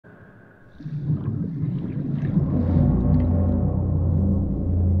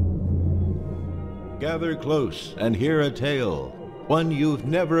gather close and hear a tale, one you've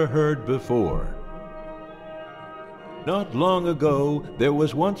never heard before. Not long ago, there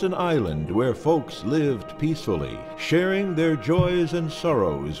was once an island where folks lived peacefully, sharing their joys and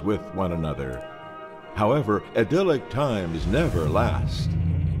sorrows with one another. However, idyllic times never last.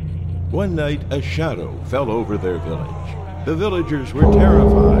 One night, a shadow fell over their village. The villagers were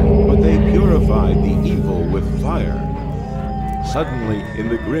terrified, but they purified the evil with fire. Suddenly, in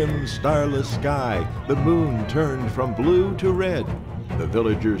the grim, starless sky, the moon turned from blue to red. The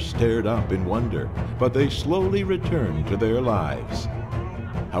villagers stared up in wonder, but they slowly returned to their lives.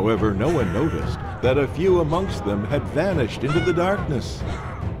 However, no one noticed that a few amongst them had vanished into the darkness.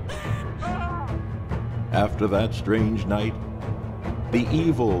 After that strange night, the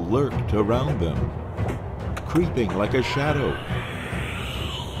evil lurked around them, creeping like a shadow.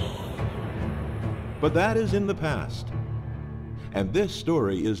 But that is in the past, and this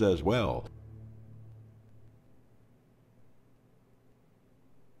story is as well.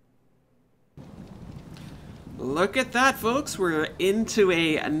 Look at that, folks. We're into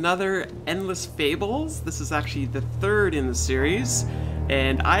another Endless Fables. This is actually the third in the series,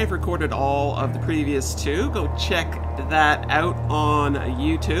 and I've recorded all of the previous two. Go check that out on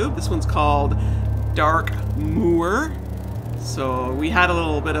YouTube. This one's called Dark Moor. So we had a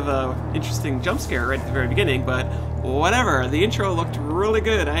little bit of a interesting jump scare right at the very beginning, but whatever. The intro looked really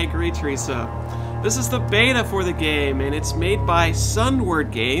good. I agree, Teresa. This is the beta for the game, and it's made by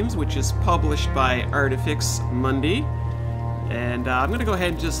Sunward Games, which is published by Artifex Mundi. And I'm going to go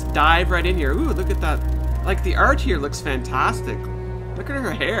ahead and just dive right in here. Ooh, look at that. Like, the art here looks fantastic. Look at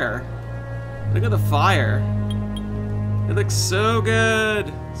her hair. Look at the fire. It looks so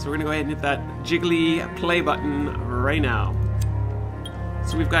good. So we're going to go ahead and hit that jiggly play button right now.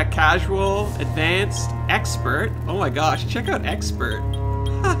 So we've got casual, advanced, expert. Oh my gosh, check out expert.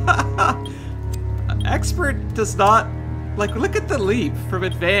 Expert does not, like, look at the leap from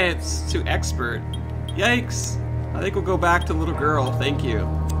advanced to expert. Yikes. I think we'll go back to little girl, thank you.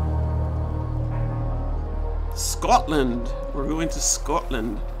 Scotland. We're going to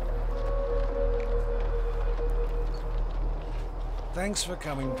Scotland. Thanks for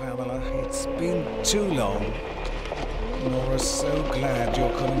coming, Pamela. It's been too long. Nora's so glad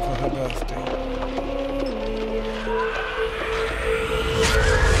you're coming for her birthday.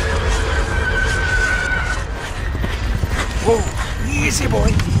 Whoa! Easy, boy!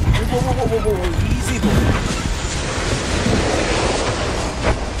 Whoa, easy, boy!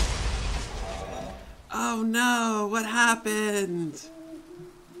 Oh no, what happened?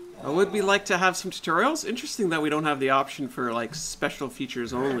 Would we like to have some tutorials? Interesting that we don't have the option for, like, special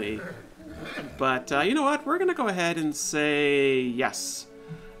features only. But, you know what? We're gonna go ahead and say yes.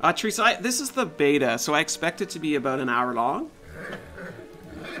 Teresa, this is the beta, so I expect it to be about an hour long.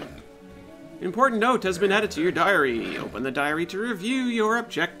 Important note has been added to your diary. Open the diary to review your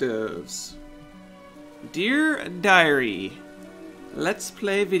objectives. Dear Diary, let's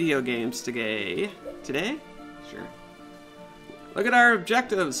play video games today. Today? Sure. Look at our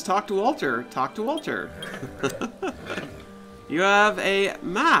objectives. Talk to Walter. Talk to Walter. You have a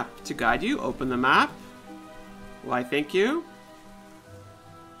map to guide you. Open the map. Why, thank you.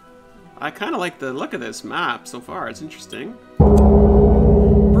 I kind of like the look of this map so far. It's interesting.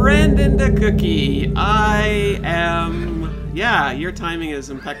 Brandon the Cookie. I am... Yeah, your timing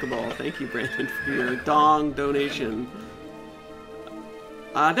is impeccable. Thank you, Brandon, for your dong donation.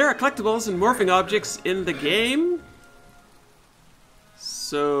 There are collectibles and morphing objects in the game.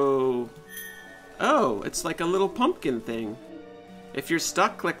 So... Oh, it's like a little pumpkin thing. If you're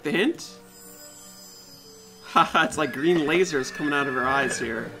stuck, click the hint. Haha, it's like green lasers coming out of her eyes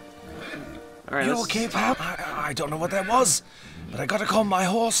here. Alright, You okay, Pam? I don't know what that was, but I gotta calm my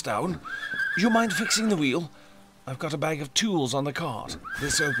horse down. You mind fixing the wheel? I've got a bag of tools on the cart.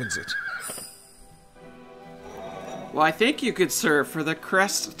 This opens it. Well, I thank you, good sir, for the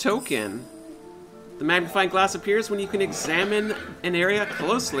crest token. The magnifying glass appears when you can examine an area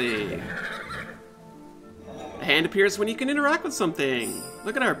closely. A hand appears when you can interact with something.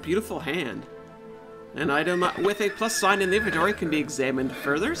 Look at our beautiful hand. An item with a plus sign in the inventory can be examined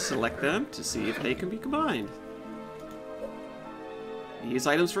further. Select them to see if they can be combined. Use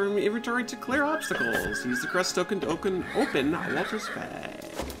items from inventory to clear obstacles. Use the crest token to open Walter's bag.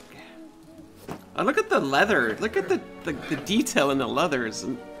 Look at the leather. Look at the detail in the leathers.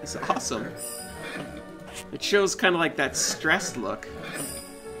 It's awesome. It shows kind of like that stressed look.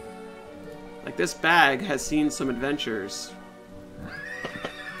 Like, this bag has seen some adventures.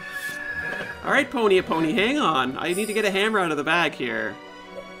 Alright, Pony, hang on. I need to get a hammer out of the bag here.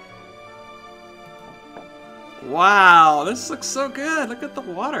 Wow, this looks so good. Look at the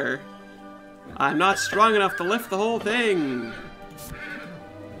water. I'm not strong enough to lift the whole thing.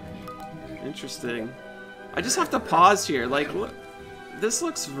 Interesting. I just have to pause here. Like, look, this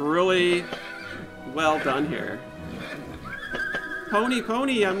looks really well done here. Pony,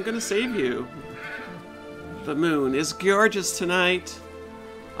 pony, I'm gonna save you. The moon is gorgeous tonight.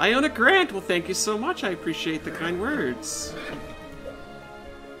 Iona Grant, well, thank you so much. I appreciate the kind words.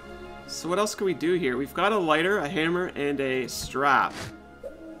 So what else can we do here? We've got a lighter, a hammer, and a strap.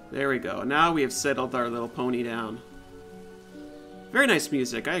 There we go. Now we have settled our little pony down. Very nice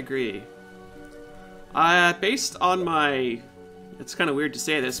music, I agree. Based on my... It's kind of weird to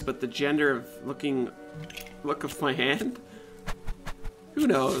say this, but the gender of look of my hand? Who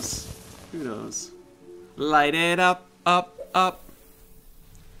knows? Who knows? Light it up, up, up.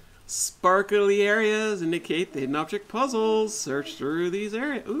 Sparkly areas indicate the hidden object puzzles. Search through these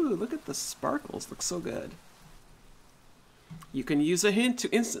areas. Ooh, look at the sparkles. Looks so good. You can use a hint to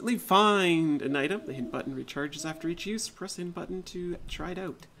instantly find an item. The hint button recharges after each use. Press the hint button to try it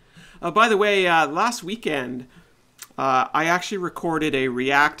out. By the way, last weekend, I actually recorded a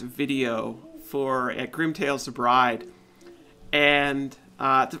React video for Grim Tales the Bride. And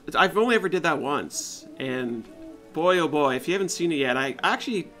I've only ever did that once. And boy, oh boy, if you haven't seen it yet, I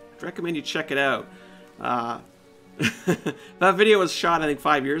actually recommend you check it out. That video was shot, I think,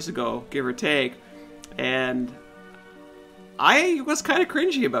 5 years ago, give or take. And I was kind of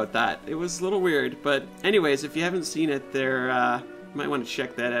cringy about that. It was a little weird. But anyways, if you haven't seen it, there, you might want to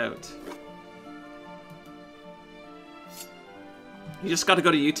check that out. You just got to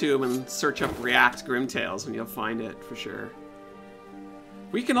go to YouTube and search up React Grim Tales and you'll find it for sure.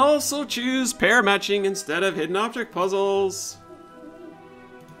 We can also choose pair matching instead of hidden object puzzles.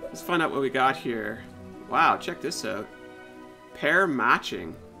 Let's find out what we got here. Wow, check this out. Pair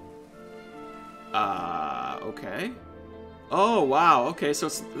matching. Okay. Oh, wow. Okay, so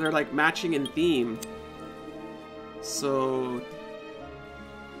they're like matching in theme. So...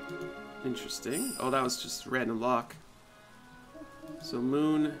 Interesting. Oh, that was just random luck. So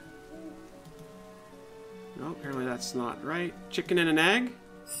moon... No, apparently that's not right. Chicken and an egg?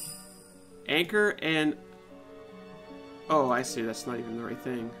 Anchor and... Oh, I see. That's not even the right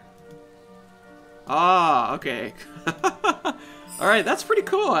thing. Ah, okay. Alright, that's pretty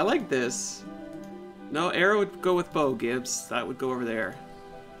cool. I like this. No, arrow would go with bow, Gibbs. That would go over there.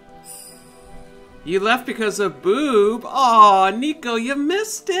 You left because of boob? Aw, Nico, you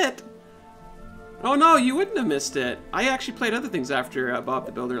missed it! Oh no, you wouldn't have missed it. I actually played other things after Bob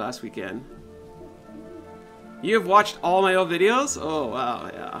the Builder last weekend. You have watched all my old videos? Oh, wow,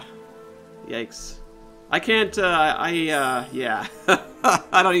 yeah. Yikes. I can't, yeah.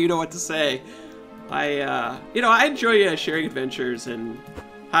 I don't even know what to say. You know, I enjoy certainly adventures, and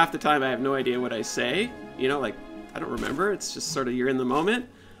half the time I have no idea what I say. You know, like, I don't remember. It's just sort of you're in the moment.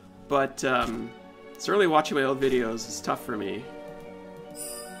 But, certainly watching my old videos is tough for me.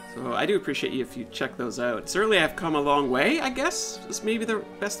 So I do appreciate you if you check those out. Certainly I've come a long way, I guess. Is maybe the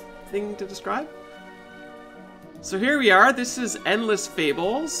best thing to describe. So here we are. This is Endless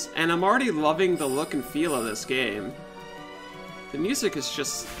Fables, and I'm already loving the look and feel of this game. The music is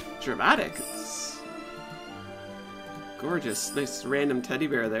just dramatic. It's gorgeous. Nice random teddy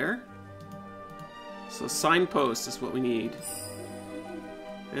bear there. So signpost is what we need.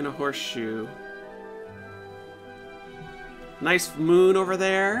 And a horseshoe. Nice moon over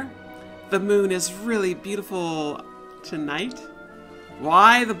there. The moon is really beautiful tonight.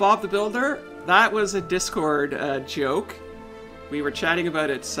 Why the Bob the Builder? That was a Discord joke. We were chatting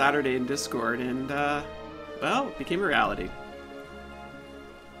about it Saturday in Discord, and, well, it became a reality.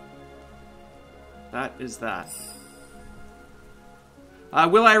 That is that.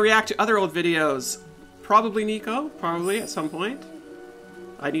 Will I react to other old videos? Probably, Nico. Probably at some point.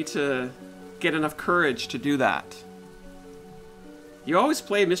 I need to get enough courage to do that. You always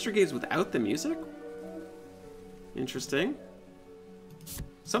play mystery games without the music? Interesting.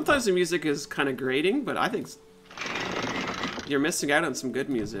 Sometimes the music is kind of grating, but I think you're missing out on some good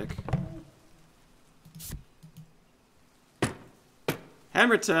music.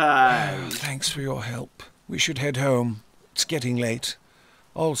 Hammer time! Thanks for your help. We should head home. It's getting late.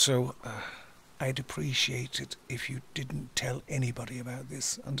 Also, I'd appreciate it if you didn't tell anybody about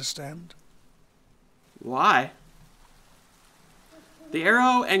this, understand? Why? The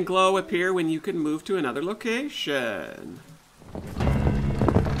arrow and glow appear when you can move to another location.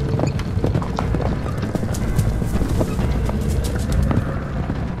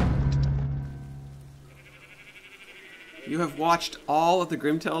 You have watched all of the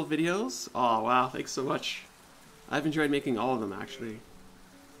Grimtale videos? Oh, wow, thanks so much. I've enjoyed making all of them, actually.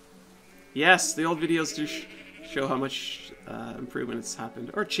 Yes, the old videos do show how much improvement has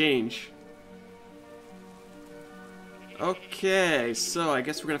happened. Or change. Okay, so I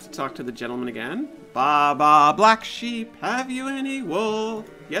guess we're gonna have to talk to the gentleman again. Ba ba, black sheep, have you any wool?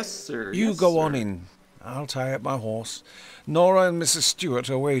 Yes, sir. You yes, go sir. on in. I'll tie up my horse. Nora and Mrs.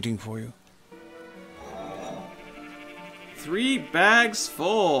 Stewart are waiting for you. 3 bags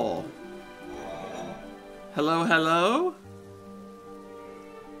full. Hello, hello?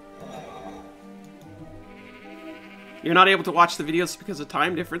 You're not able to watch the videos because of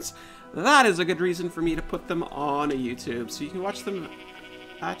time difference. That is a good reason for me to put them on a YouTube, so you can watch them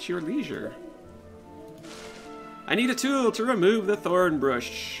at your leisure. I need a tool to remove the thorn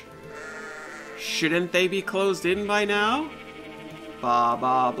bush. Shouldn't they be closed in by now? Ba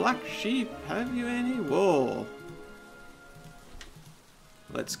ba, black sheep, have you any wool?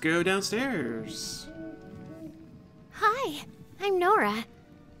 Let's go downstairs. Hi, I'm Nora.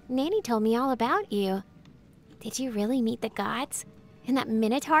 Nanny told me all about you. Did you really meet the gods? And that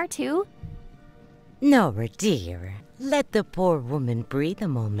Minotaur, too? Nora, dear, let the poor woman breathe a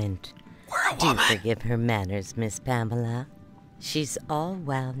moment. We're a Do woman. forgive her manners, Miss Pamela. She's all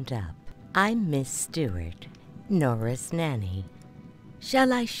wound up. I'm Miss Stewart, Nora's nanny.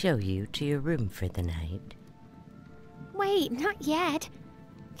 Shall I show you to your room for the night? Wait, not yet.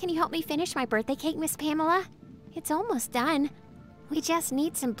 Can you help me finish my birthday cake, Miss Pamela? It's almost done. We just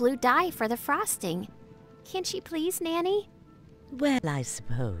need some blue dye for the frosting. Can she please, Nanny? Well, I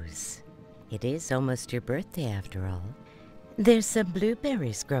suppose. It is almost your birthday, after all. There's some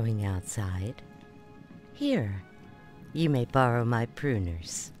blueberries growing outside. Here, you may borrow my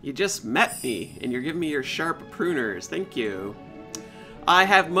pruners. You just met me, and you're giving me your sharp pruners. Thank you. I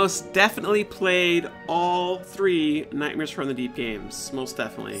have most definitely played all 3 Nightmares from the Deep games. Most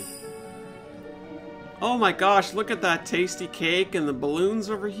definitely. Oh my gosh, look at that tasty cake and the balloons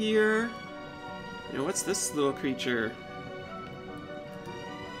over here. You know, what's this little creature?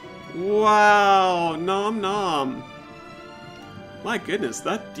 Wow, nom nom. My goodness,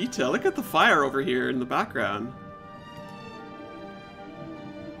 that detail. Look at the fire over here in the background.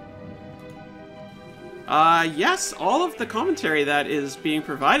 Yes, all of the commentary that is being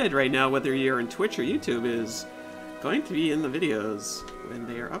provided right now, whether you're on Twitch or YouTube, is going to be in the videos when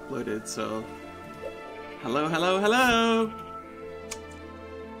they are uploaded, so... Hello, hello, hello!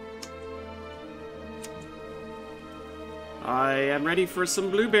 I am ready for some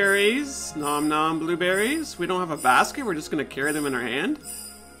blueberries. Nom nom blueberries. We don't have a basket, we're just gonna carry them in our hand.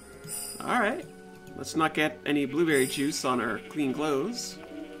 Alright. Let's not get any blueberry juice on our clean clothes.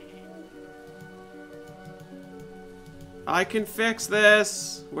 I can fix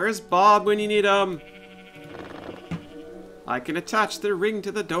this! Where's Bob when you need him? I can attach the ring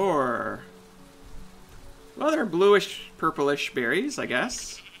to the door. Well, they're bluish, purplish berries, I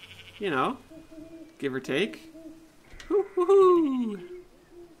guess. You know, give or take. Hoo-hoo-hoo!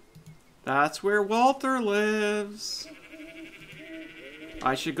 That's where Walter lives.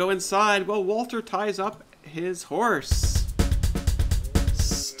 I should go inside while Walter ties up his horse.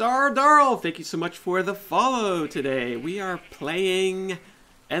 Star Darl, thank you so much for the follow today. We are playing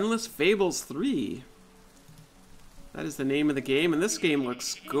Endless Fables 3. That is the name of the game, and this game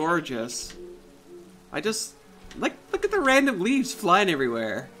looks gorgeous. I just, like, look at the random leaves flying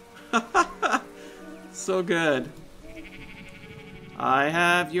everywhere. So good. I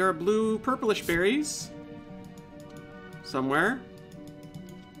have your blue purplish berries. Somewhere.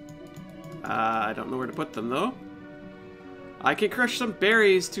 I don't know where to put them, though. I can crush some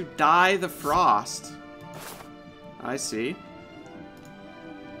berries to dye the frost. I see.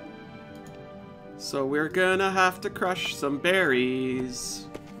 So we're gonna have to crush some berries.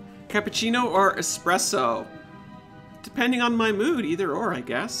 Cappuccino or espresso? Depending on my mood, either or, I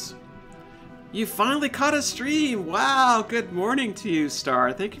guess. You finally caught a stream! Wow, good morning to you,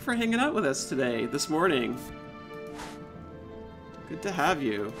 Star. Thank you for hanging out with us today, this morning. Good to have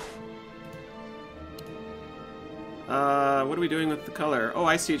you. What are we doing with the color? Oh,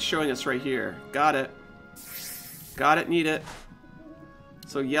 I see it's showing us right here. Got it. Got it, need it.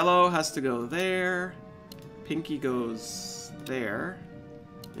 So yellow has to go there. Pinky goes there.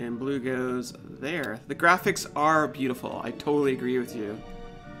 And blue goes there. The graphics are beautiful. I totally agree with you.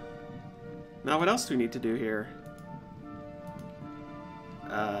 Now what else do we need to do here?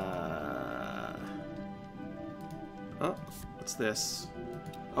 Oh, what's this?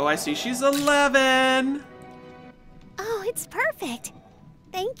 Oh, I see. She's 11! Oh, it's perfect.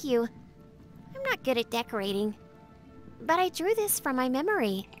 Thank you. I'm not good at decorating, but I drew this from my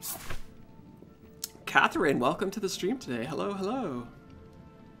memory. Catherine, welcome to the stream today. Hello, hello.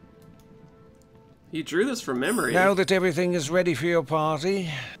 You drew this from memory. Now that everything is ready for your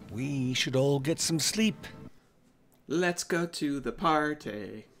party, we should all get some sleep. Let's go to the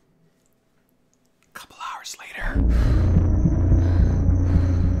party. A couple hours later.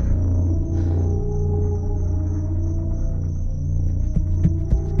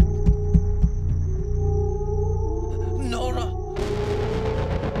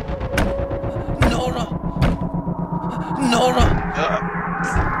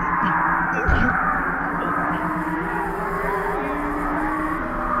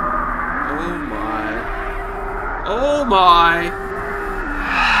 my.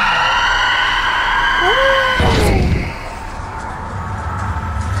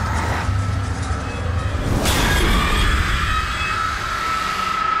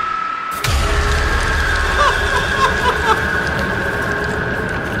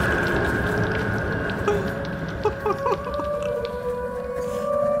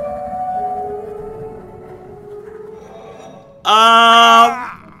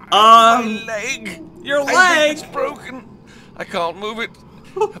 My leg! Your I think leg! it's broken. I can't move it.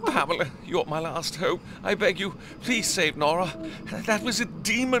 Pamela, you're my last hope. I beg you, please save Nora. That was a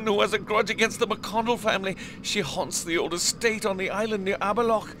demon who has a grudge against the McConnell family. She haunts the old estate on the island near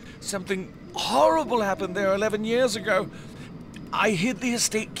Aberloch. Something horrible happened there 11 years ago. I hid the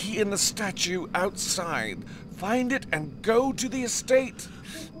estate key in the statue outside. Find it and go to the estate.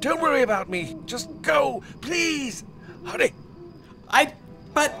 Don't worry about me. Just go, please. Hurry.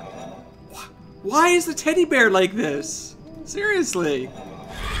 But why is the teddy bear like this? Seriously.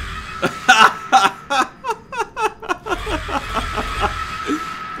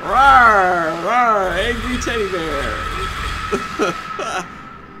 Rawr, rawr, angry teddy bear.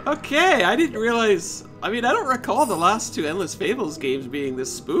 Okay, I didn't realize. I mean, I don't recall the last two Endless Fables games being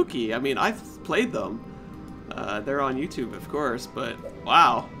this spooky. I mean, I've played them. They're on YouTube, of course, but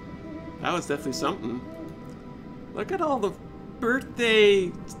wow. That was definitely something. Look at all the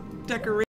birthday decorations.